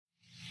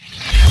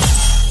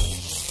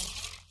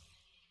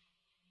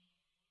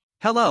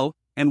Hello,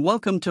 and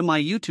welcome to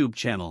my YouTube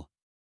channel.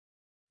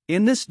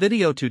 In this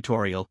video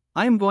tutorial,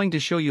 I am going to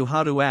show you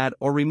how to add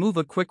or remove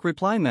a quick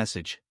reply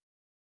message.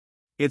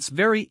 It's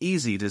very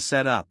easy to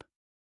set up.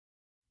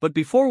 But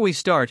before we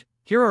start,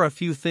 here are a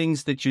few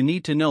things that you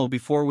need to know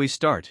before we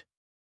start.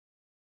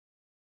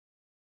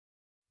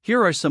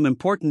 Here are some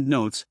important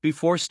notes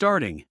before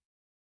starting.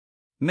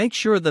 Make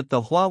sure that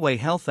the Huawei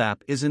Health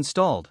app is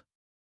installed.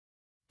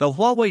 The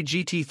Huawei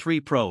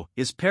GT3 Pro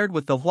is paired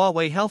with the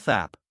Huawei Health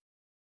app.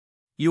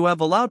 You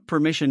have allowed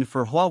permission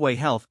for Huawei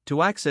Health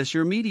to access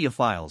your media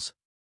files.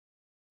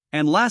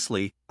 And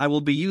lastly, I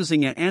will be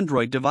using an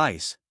Android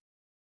device.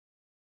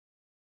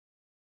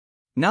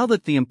 Now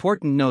that the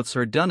important notes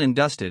are done and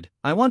dusted,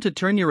 I want to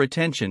turn your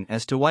attention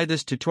as to why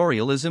this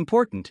tutorial is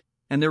important,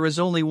 and there is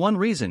only one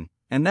reason,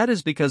 and that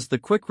is because the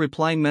quick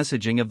reply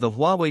messaging of the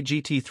Huawei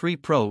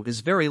GT3 Pro is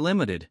very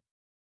limited.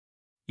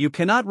 You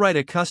cannot write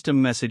a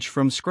custom message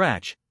from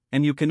scratch,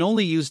 and you can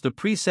only use the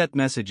preset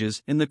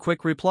messages in the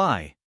quick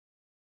reply.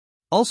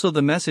 Also,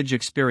 the message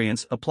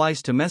experience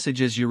applies to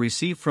messages you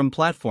receive from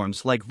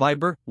platforms like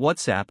Viber,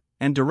 WhatsApp,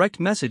 and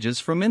direct messages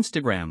from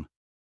Instagram.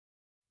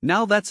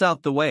 Now that's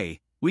out the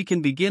way, we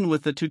can begin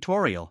with the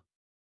tutorial.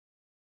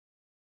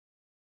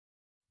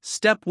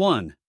 Step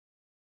 1.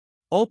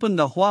 Open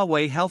the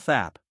Huawei Health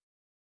app.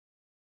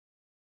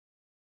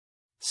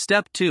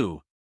 Step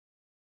 2.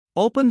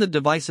 Open the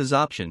Devices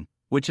option,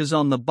 which is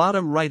on the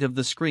bottom right of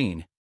the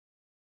screen.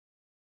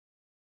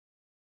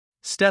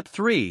 Step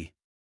 3.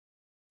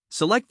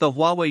 Select the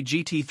Huawei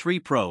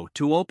GT3 Pro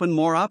to open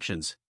more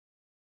options.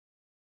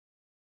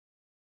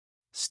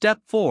 Step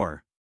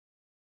 4.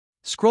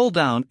 Scroll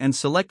down and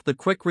select the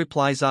Quick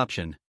Replies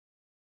option.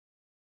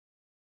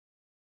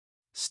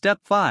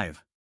 Step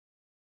 5.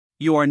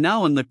 You are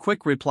now in the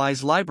Quick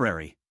Replies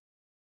library.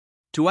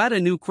 To add a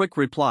new quick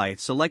reply,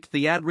 select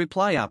the Add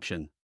Reply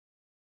option.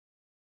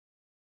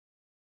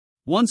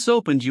 Once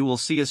opened, you will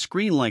see a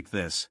screen like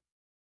this.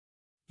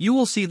 You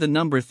will see the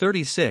number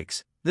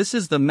 36. This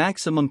is the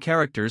maximum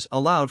characters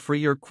allowed for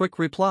your quick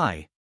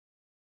reply.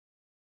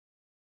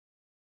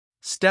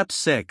 Step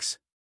 6.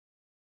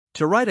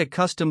 To write a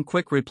custom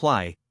quick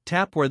reply,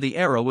 tap where the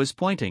arrow is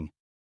pointing.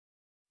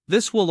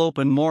 This will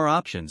open more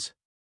options.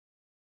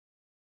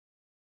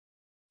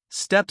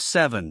 Step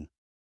 7.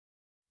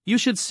 You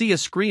should see a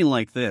screen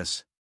like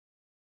this.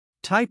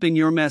 Type in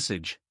your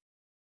message.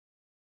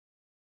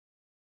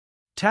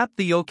 Tap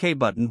the OK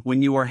button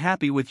when you are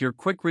happy with your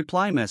quick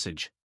reply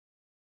message.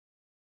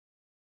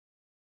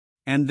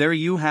 And there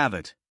you have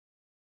it.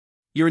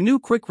 Your new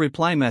quick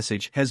reply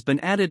message has been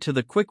added to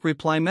the quick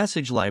reply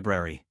message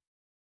library.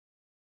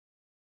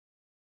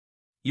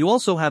 You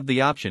also have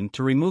the option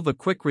to remove a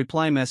quick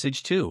reply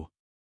message too.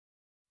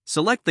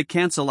 Select the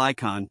cancel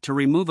icon to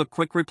remove a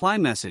quick reply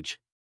message.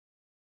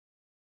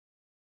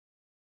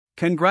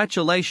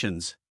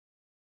 Congratulations!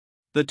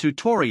 The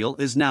tutorial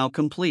is now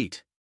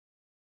complete.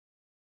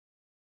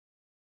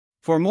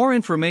 For more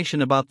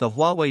information about the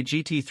Huawei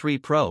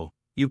GT3 Pro,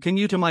 you can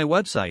go to my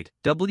website,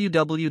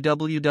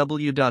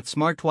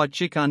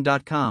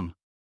 www.smartwatchicon.com.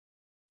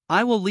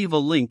 I will leave a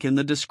link in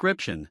the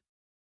description.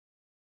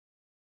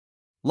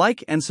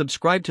 Like and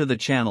subscribe to the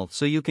channel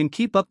so you can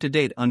keep up to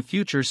date on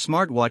future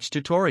smartwatch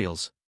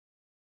tutorials.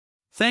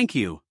 Thank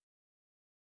you.